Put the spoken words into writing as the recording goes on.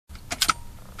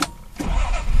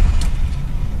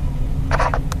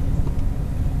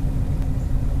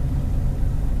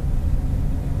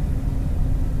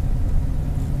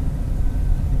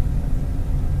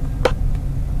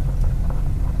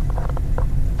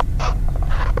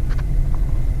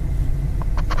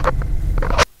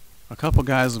couple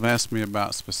guys have asked me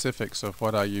about specifics of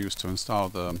what I use to install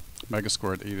the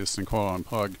Megasquirt EDIS and Coil and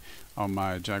plug on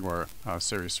my Jaguar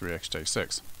Series 3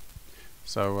 XJ6.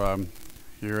 So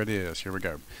here it is. Here we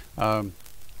go.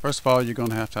 First of all, you're going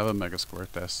to have a Megasquirt.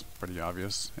 That's pretty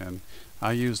obvious. And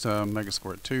I used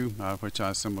Megasquirt 2, which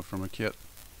I assembled from a kit.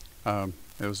 It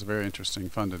was very interesting,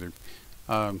 fun to do.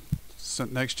 So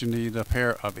next, you need a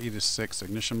pair of EDIS 6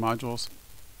 ignition modules.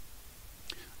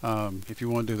 If you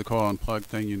want to do the coil and plug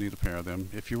thing, you need a pair of them.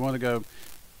 If you want to go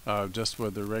just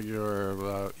with the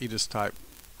regular EDIS type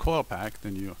coil pack,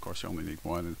 then of course you only need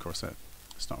one, and of course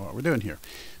that's not what we're doing here.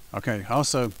 Okay,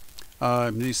 also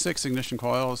these 6 ignition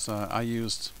coils, I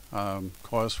used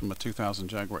coils from a 2000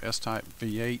 Jaguar S-type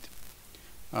V8.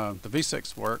 The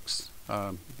V6 works,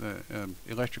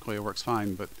 electrically it works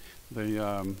fine, but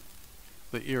the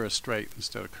ear is straight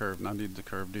instead of curved, and I need the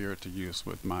curved ear to use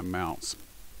with my mounts.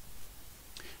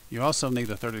 You also need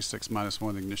a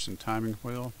 36-1 ignition timing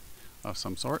wheel of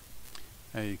some sort,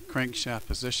 a crankshaft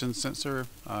position sensor.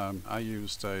 I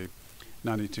used a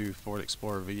 92 Ford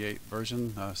Explorer V8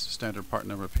 version, standard part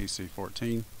number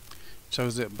PC14.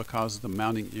 Chose it because of the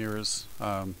mounting ears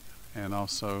and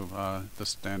also the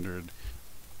standard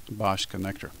Bosch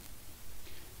connector.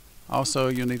 Also,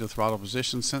 you need a throttle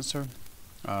position sensor.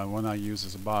 One I use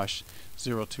is a Bosch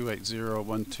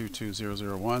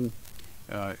 0280122001.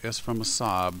 It's from a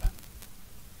Saab.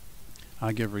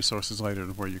 I'll give resources later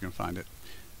to where you can find it.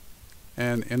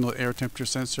 And inlet air temperature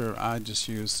sensor, I just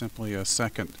use simply a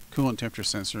second coolant temperature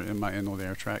sensor in my inlet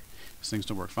air track. This seems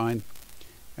to work fine.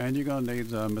 And you're going to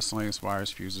need miscellaneous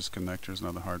wires, fuses, connectors, and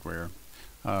other hardware.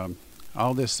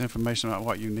 All this information about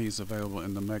what you need is available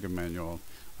in the Mega Manual,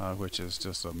 which is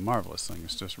just a marvelous thing.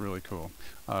 It's just really cool.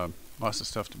 Lots of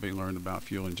stuff to be learned about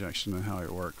fuel injection and how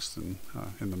it works in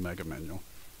the Mega Manual.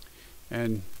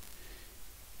 And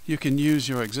you can use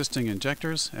your existing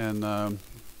injectors and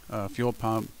fuel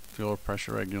pump, fuel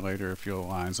pressure regulator, fuel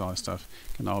lines, all that stuff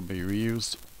can all be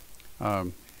reused.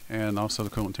 And also the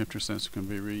coolant temperature sensor can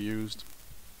be reused.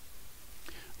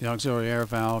 The auxiliary air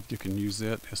valve, you can use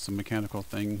it. It's a mechanical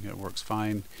thing. It works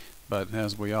fine. But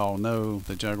as we all know,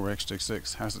 the Jaguar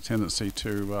XJ6 has a tendency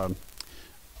to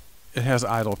it has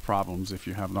idle problems if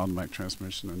you have an automatic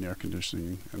transmission and air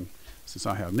conditioning. And since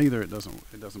I have neither, it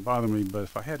doesn't bother me. But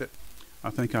if I had it, I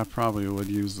think I probably would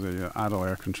use the idle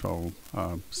air control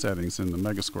settings in the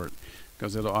Megasquirt,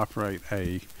 because it'll operate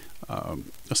a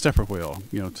stepper wheel,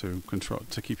 to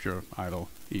keep your idle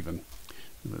even.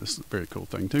 This is a very cool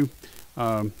thing too.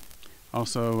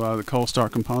 Also, the cold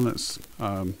start components.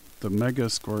 The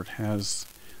Megasquirt has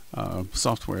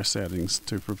software settings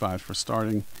to provide for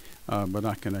starting, but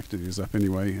I connected these up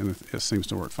anyway, and it seems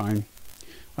to work fine.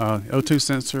 O2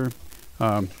 sensor.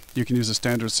 You can use a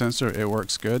standard sensor. It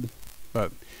works good.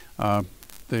 But the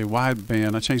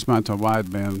wideband, I changed mine to a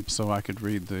wideband so I could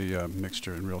read the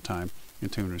mixture in real time in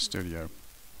Tuner Studio.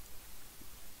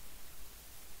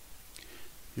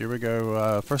 Here we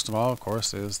go. First of all, of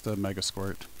course, is the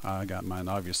Megasquirt. I got mine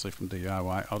obviously from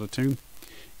DIY Auto-Tune,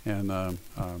 and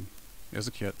is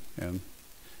a kit, and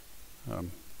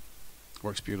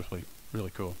works beautifully.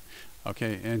 Really cool.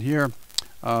 Okay, and here,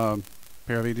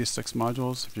 pair of EDIS 6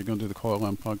 modules. If you're going to do the coil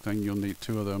unplug thing, you'll need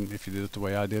 2 of them if you did it the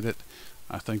way I did it.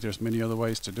 I think there's many other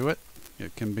ways to do it.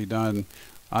 It can be done.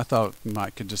 I thought you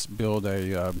could just build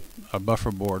a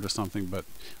buffer board or something, but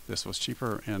this was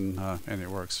cheaper, and it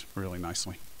works really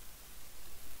nicely.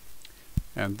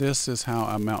 And this is how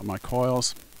I mount my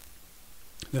coils.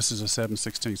 This is a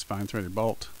 7/16 fine threaded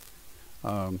bolt.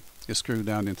 It's screwed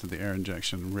down into the air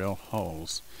injection rail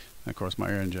holes. And of course, my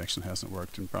air injection hasn't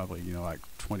worked in probably like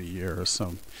 20 years,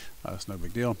 so it's no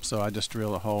big deal. So I just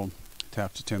drill a hole,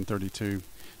 tap to 1032,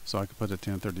 so I could put a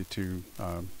 1032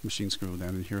 machine screw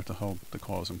down in here to hold the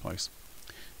coils in place.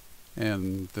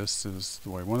 And this is the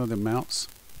way one of them mounts,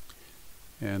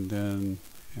 and this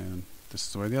is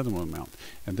the way the other one will mount.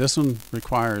 And this one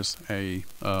requires an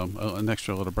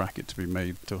extra little bracket to be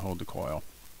made to hold the coil.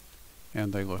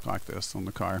 And they look like this on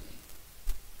the car.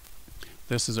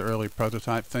 This is an early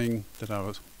prototype thing that I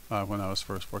was when I was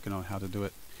first working on how to do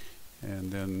it.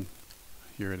 And then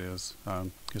here it is.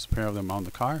 Here's a pair of them on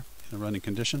the car in a running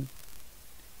condition.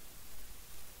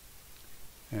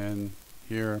 And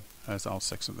here has all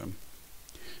 6 of them.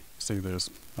 See, there's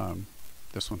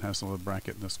this one has a little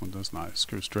bracket. This one does not. It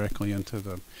screws directly into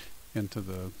the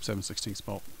 7/16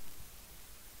 bolt.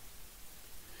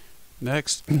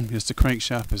 Next is the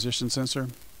crankshaft position sensor.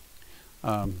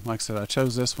 Like I said, I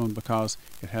chose this one because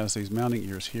it has these mounting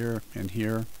ears here,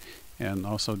 and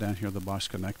also down here the Bosch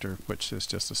connector, which is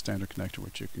just a standard connector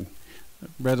which you can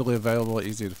readily available,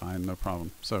 easy to find, no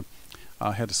problem. So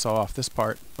I had to saw off this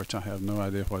part, which I have no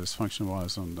idea what its function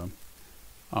was on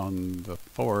the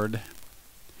Ford,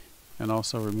 and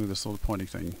also remove this little pointy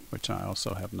thing, which I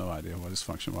also have no idea what its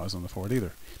function was on the Ford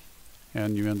either.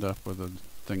 And you end up with a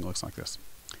thing that looks like this.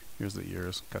 Here's the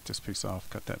ears. Cut this piece off,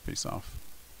 cut that piece off.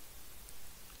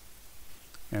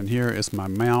 And here is my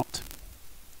mount.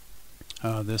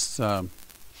 This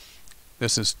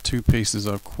is 2 pieces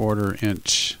of 1/4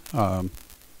 inch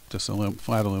just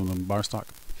flat aluminum bar stock,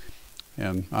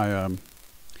 and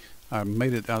I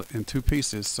made it out in 2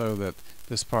 pieces so that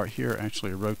this part here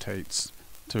actually rotates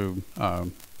to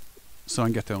so I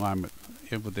can get the alignment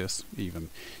with this even.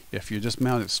 If you just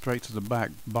mount it straight to the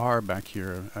back bar back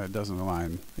here, it doesn't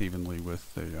align evenly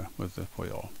with the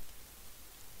coil.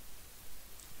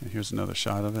 And here's another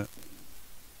shot of it.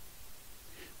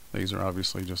 These are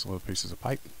obviously just little pieces of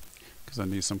pipe because I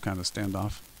need some kind of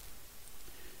standoff.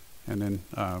 And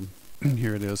then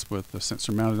here it is with the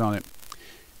sensor mounted on it.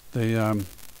 The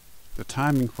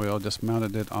timing coil, just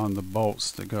mounted it on the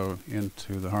bolts that go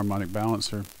into the harmonic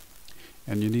balancer,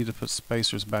 and you need to put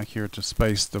spacers back here to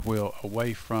space the wheel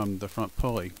away from the front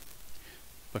pulley,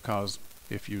 because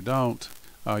if you don't,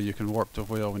 you can warp the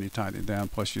wheel when you tighten it down.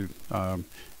 Plus,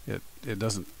 it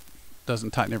doesn't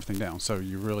tighten everything down, so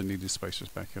you really need these spacers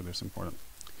back here. That's important.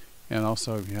 And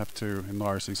also, you have to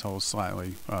enlarge these holes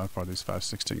slightly for these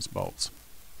 5/16 bolts.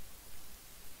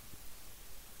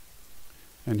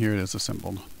 And here it is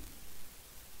assembled.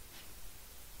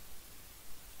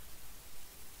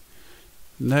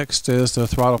 Next is the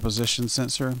throttle position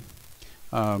sensor.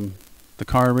 The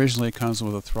car originally comes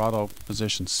with a throttle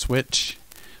position switch,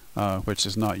 which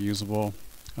is not usable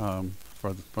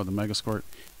for the Megasquirt.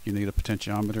 You need a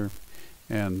potentiometer,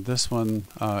 and this one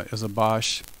is a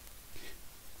Bosch.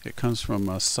 It comes from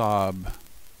a Saab.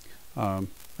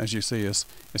 As you see,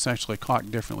 it's actually clocked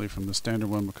differently from the standard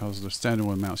one because the standard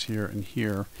one mounts here and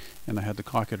here, and I had to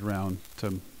clock it around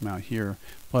to mount here.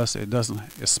 Plus,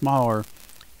 it's smaller,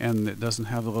 and it doesn't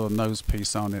have the little nose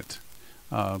piece on it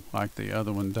like the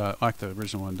other one does, like the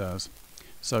original one does.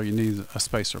 So you need a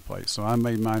spacer plate. So I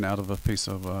made mine out of a piece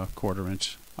of 1/4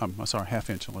 inch, half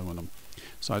inch aluminum.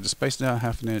 So I just spaced it out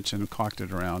 1/2 inch and clocked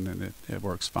it around, and it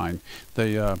works fine.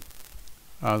 The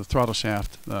throttle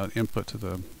shaft input to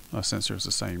the sensor is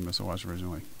the same as it was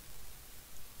originally.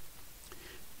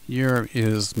 Here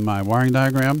is my wiring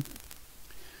diagram.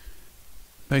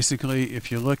 Basically,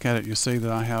 if you look at it, you see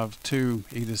that I have 2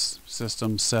 EDIS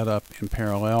systems set up in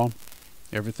parallel.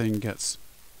 Everything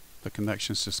the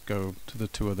connections just go to the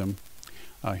 2 of them.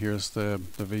 Here's the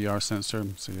VR sensor,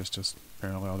 so it's just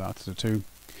paralleled out to the 2.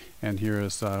 And here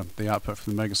is the output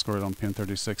from the Megasquirt on pin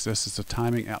 36. This is the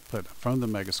timing output from the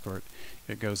Megasquirt.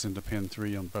 It goes into pin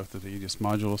 3 on both of the EDIS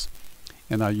modules.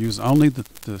 And I use only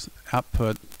the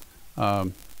output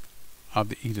of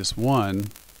the EDIS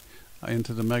 1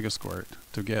 into the Megasquirt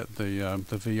to get the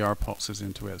VR pulses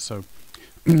into it. So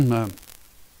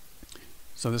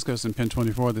so this goes in pin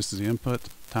 24. This is the input.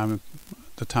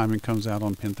 The timing comes out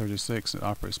on pin 36. It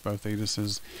operates both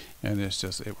EDISes, and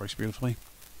it works beautifully.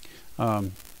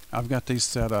 I've got these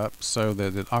set up so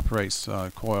that it operates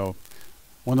coil.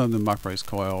 One of them operates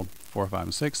coil 4, 5,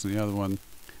 and 6, and the other one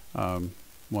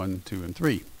 1, 2, and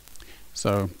 3.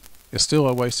 So it's still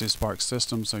a wasted spark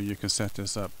system, so you can set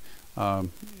this up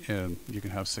and you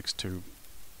can have 6 tube.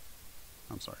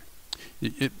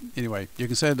 Anyway, you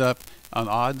can set it up on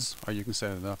odds, or you can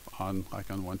set it up on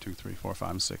 1, 2, 3, 4,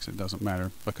 5, and 6. It doesn't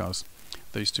matter because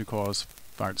these 2 coils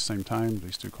fire at the same time,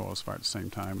 these 2 coils fire at the same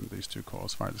time, and these 2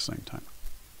 coils fire at the same time.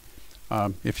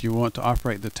 If you want to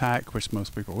operate the tack, which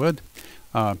most people would,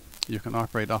 you can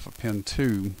operate off of pin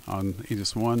 2 on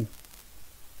EDIS 1.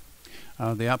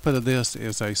 The output of this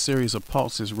is a series of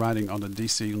pulses riding on the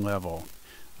DC level.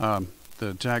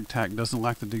 The Jag tack doesn't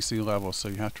like the DC level, so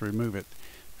you have to remove it.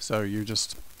 So you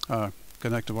just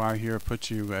connect a wire here,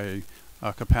 put you a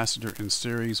capacitor in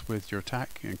series with your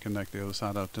tack, and connect the other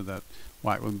side up to that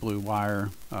white with blue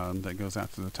wire that goes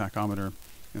out to the tachometer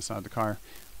inside the car.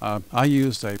 I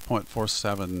used a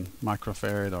 0.47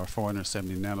 microfarad or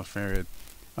 470 nanofarad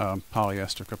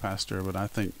polyester capacitor, but I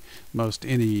think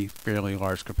any fairly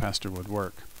large capacitor would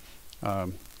work.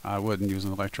 I wouldn't use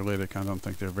an electrolytic. I don't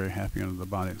think they're very happy under the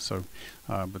bonnet. So,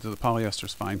 but the polyester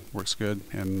is fine, works good,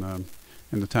 and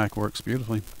the tack works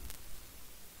beautifully.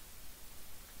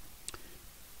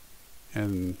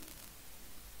 And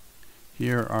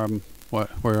here are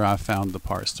where I found the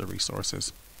parts, the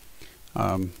resources.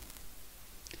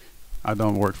 I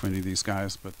don't work for any of these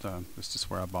guys, but this is just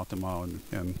where I bought them all,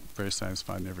 and very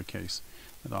satisfied in every case.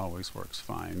 It always works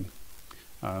fine.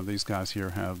 These guys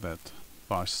here have that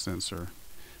Bosch sensor,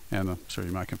 and I'm sure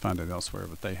you might can find it elsewhere,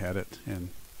 but they had it, and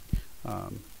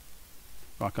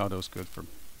Rock Auto is good for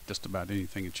just about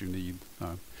anything that you need.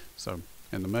 So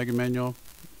in the Mega Manual,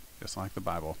 it's like the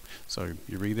Bible. So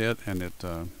you read it, and it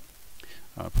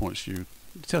points you,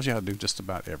 it tells you how to do just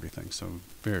about everything. So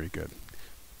very good.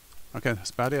 Okay, that's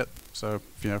about it. So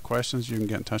if you have questions, you can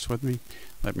get in touch with me.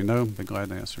 Let me know. Be glad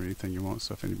to answer anything you want.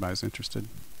 So if anybody's interested,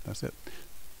 that's it.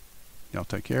 Y'all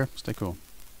take care. Stay cool.